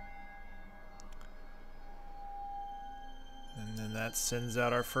 And then that sends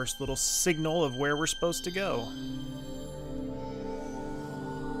out our first little signal of where we're supposed to go.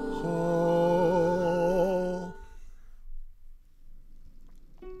 Oh.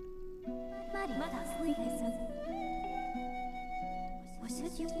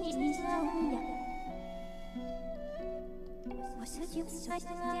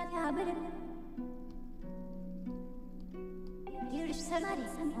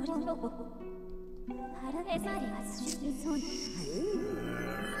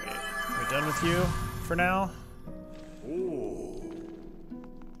 We're done with you for now.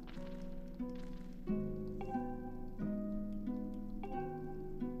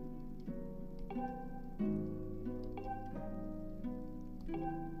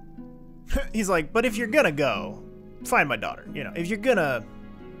 He's like, but if you're gonna go, find my daughter. You know, if you're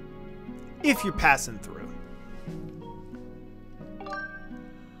passing through.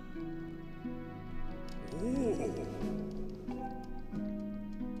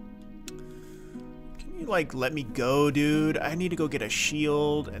 Can you, like, let me go, dude? I need to go get a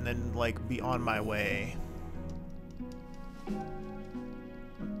shield and then, like, be on my way.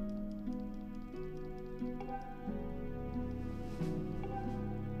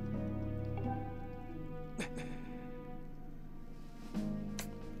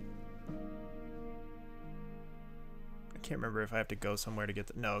 I can't remember if I have to go somewhere to get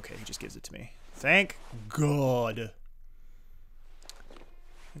the... No, okay, he just gives it to me. Thank God.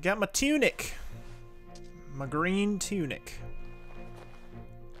 I got my tunic. My green tunic.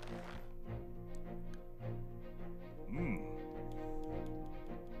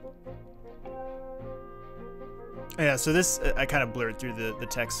 Yeah, so this, I kind of blurred through the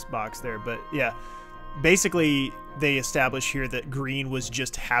text box there, but yeah. Basically, they establish here that green was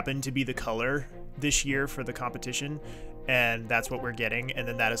just happened to be the color this year for the competition, and that's what we're getting, and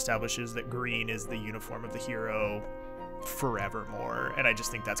then that establishes that green is the uniform of the hero forevermore, and I just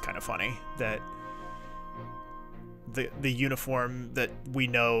think that's kind of funny that the uniform that we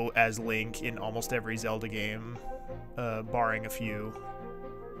know as Link in almost every Zelda game, barring a few,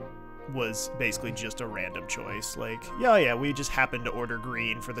 was basically just a random choice. Like, yeah, we just happened to order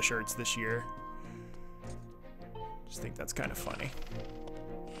green for the shirts this year. Just think that's kind of funny.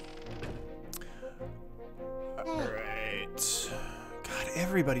 Alright. God,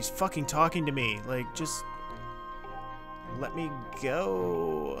 everybody's fucking talking to me. Like, just let me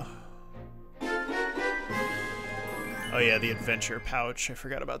go. Oh yeah, the adventure pouch. I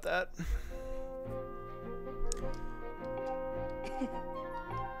forgot about that.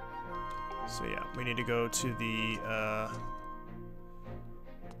 So yeah, we need to go to the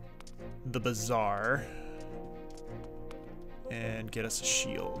bazaar and get us a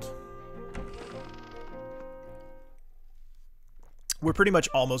shield. We're pretty much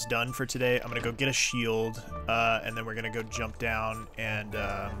almost done for today. I'm gonna go get a shield, and then we're gonna go jump down, and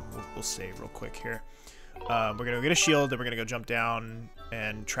we'll save real quick here. We're gonna go get a shield, then we're gonna go jump down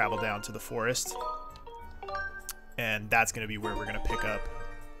and travel down to the forest, and that's gonna be where we're gonna pick up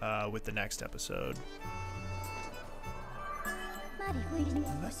with the next episode.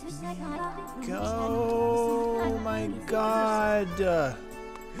 Go! Oh my God!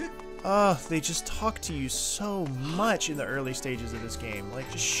 Oh, they just talk to you so much in the early stages of this game.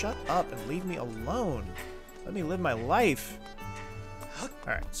 Like, just shut up and leave me alone. Let me live my life.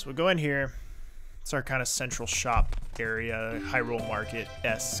 Alright, so we'll go in here. It's our kind of central shop area, Hyrule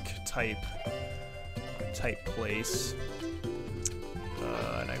Market-esque type place.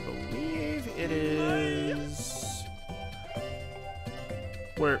 And I believe it is...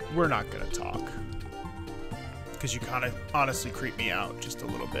 We're not gonna talk. Because you kind of honestly creep me out just a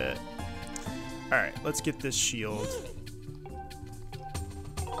little bit. Alright, let's get this shield.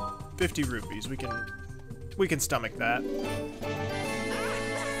 50 rupees. We can stomach that.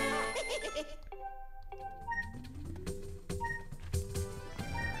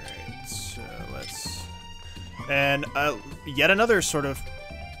 Alright, so let's... And yet another sort of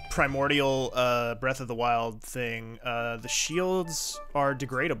primordial Breath of the Wild thing. The shields are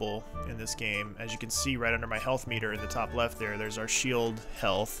degradable in this game. As you can see right under my health meter in the top left there's our shield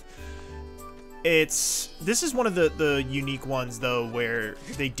health. This is one of the unique ones though where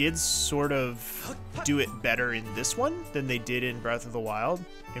they did sort of do it better in this one than they did in Breath of the Wild.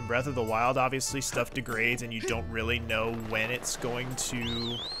 In Breath of the Wild, obviously stuff degrades and you don't really know when it's going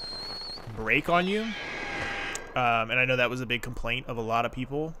to break on you. And I know that was a big complaint of a lot of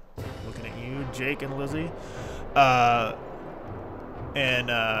people. Looking at you, Jake and Lizzie.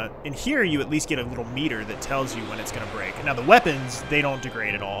 In here, you at least get a little meter that tells you when it's going to break. Now, the weapons, they don't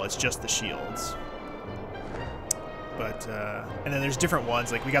degrade at all. It's just the shields. But, and then there's different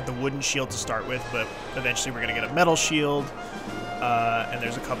ones. Like, we got the wooden shield to start with, but eventually we're going to get a metal shield. And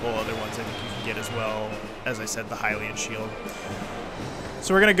there's a couple other ones I think you can get as well. As I said, the Hylian shield.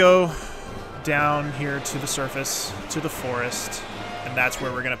 So we're going to go down here to the surface, to the forest, and that's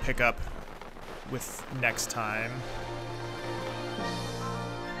where we're going to pick up with next time.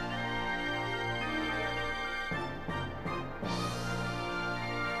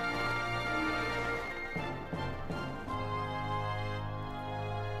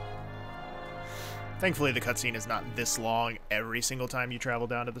 Thankfully, the cutscene is not this long every single time you travel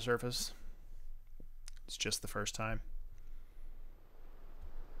down to the surface. It's just the first time.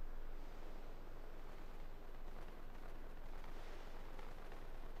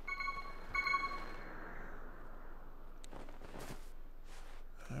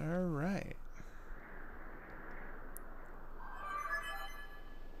 All right.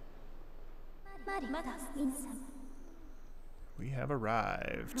 We have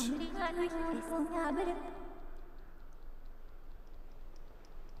arrived.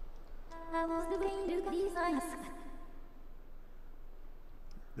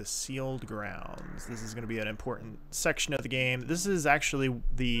 The sealed grounds. This is going to be an important section of the game. This is actually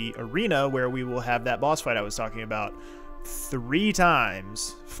the arena where we will have that boss fight I was talking about. 3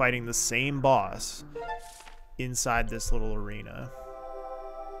 times fighting the same boss inside this little arena.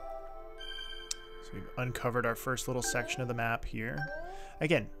 So we've uncovered our first little section of the map here.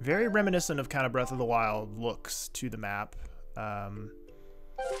 Again, very reminiscent of kind of Breath of the Wild looks to the map.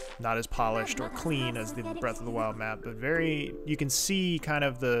 Not as polished or clean as the Breath of the Wild map, but very, you can see kind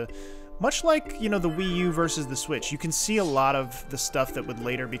of the, much like, you know, the Wii U versus the Switch, you can see a lot of the stuff that would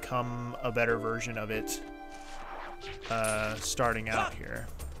later become a better version of it. Starting out here.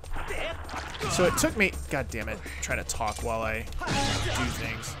 So it took me, god damn it, I'm trying to talk while I do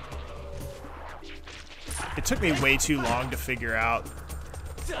things. It took me way too long to figure out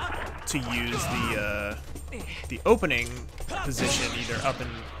to use the opening position either up in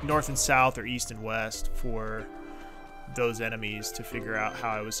north and south or east and west for those enemies to figure out how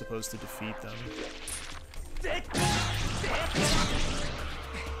I was supposed to defeat them.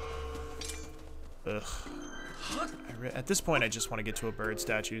 Ugh. At this point, I just want to get to a bird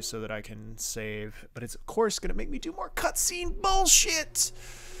statue so that I can save. But it's, of course, going to make me do more cutscene bullshit!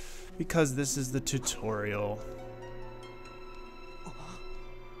 Because this is the tutorial.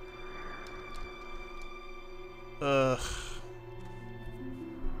 Ugh.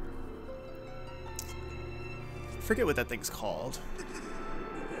 Forget what that thing's called.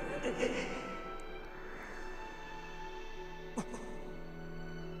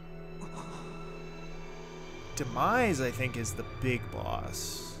 Demise, I think, is the big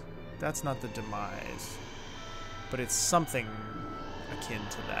boss. That's not the Demise. But it's something akin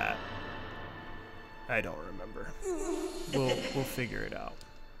to that. I don't remember. We'll figure it out.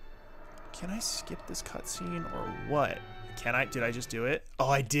 Can I skip this cutscene or what? Can I? Did I just do it? Oh,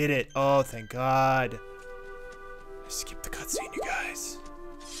 I did it. Oh, thank God. I skipped the cutscene, you guys.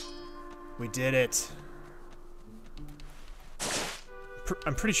 We did it.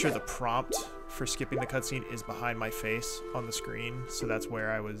 I'm pretty sure the prompt for skipping the cutscene is behind my face on the screen, so that's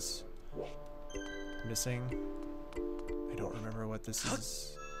where I was missing. I don't remember what this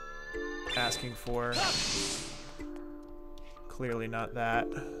is asking for. Clearly not that.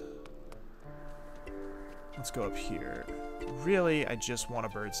 Let's go up here. Really, I just want a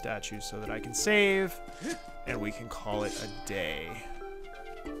bird statue so that I can save, and we can call it a day.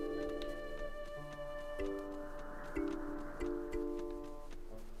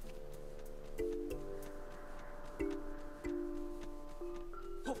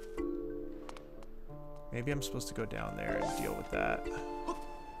 Maybe I'm supposed to go down there and deal with that.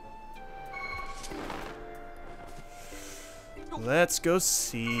 Let's go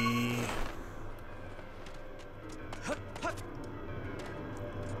see.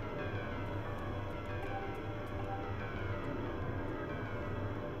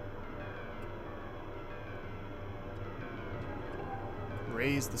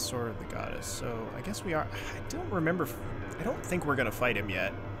 Raise the sword of the goddess. So I guess we are. I don't remember. I don't think we're gonna fight him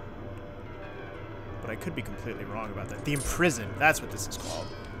yet. But I could be completely wrong about that. The imprisoned. That's what this is called.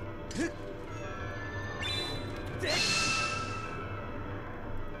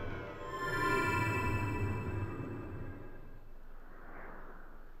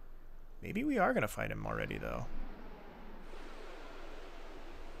 Maybe we are gonna fight him already, though.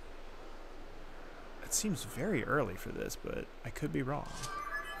 It seems very early for this, but I could be wrong.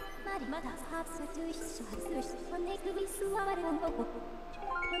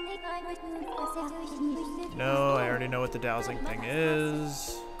 No, I already know what the dowsing thing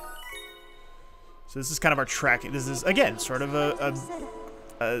is. So this is kind of our tracking. This is, again, sort of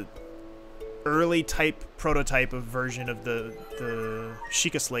a early type prototype of version of the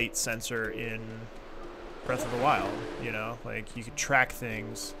Sheikah Slate sensor in Breath of the Wild. You know, like you could track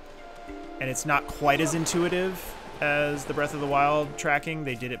things, and it's not quite as intuitive as the Breath of the Wild tracking.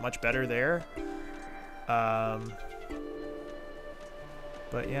 They did it much better there.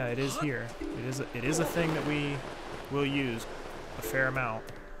 But yeah, it is here. It is a thing that we will use a fair amount.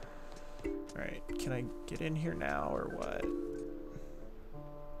 All right, can I get in here now or what?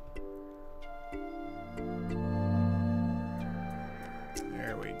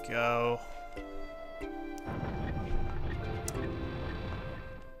 There we go.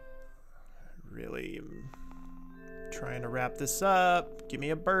 Really am trying to wrap this up. Give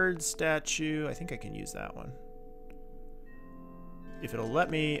me a bird statue. I think I can use that one. If it'll let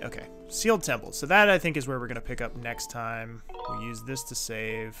me. Okay, sealed temple. So that I think is where we're gonna pick up next time. We'll use this to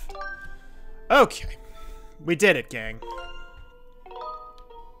save. Okay, we did it, gang.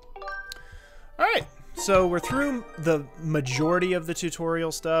 All right, so we're through the majority of the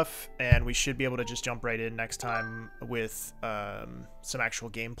tutorial stuff, and we should be able to just jump right in next time with some actual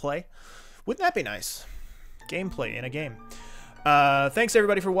gameplay. Wouldn't that be nice? Gameplay in a game. Thanks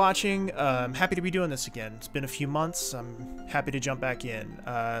everybody for watching. I'm happy to be doing this again. It's been a few months. I'm happy to jump back in.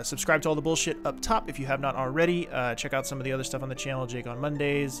 Subscribe to all the bullshit up top if you have not already. Check out some of the other stuff on the channel. Jake on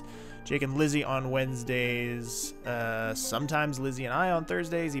Mondays, Jake and Lizzie on Wednesdays, sometimes Lizzie and I on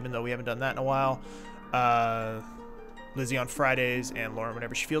Thursdays, even though we haven't done that in a while. Lizzie on Fridays, and Lauren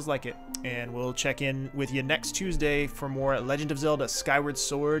whenever she feels like it. And we'll check in with you next Tuesday for more Legend of Zelda Skyward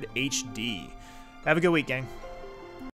Sword HD. Have a good week, gang.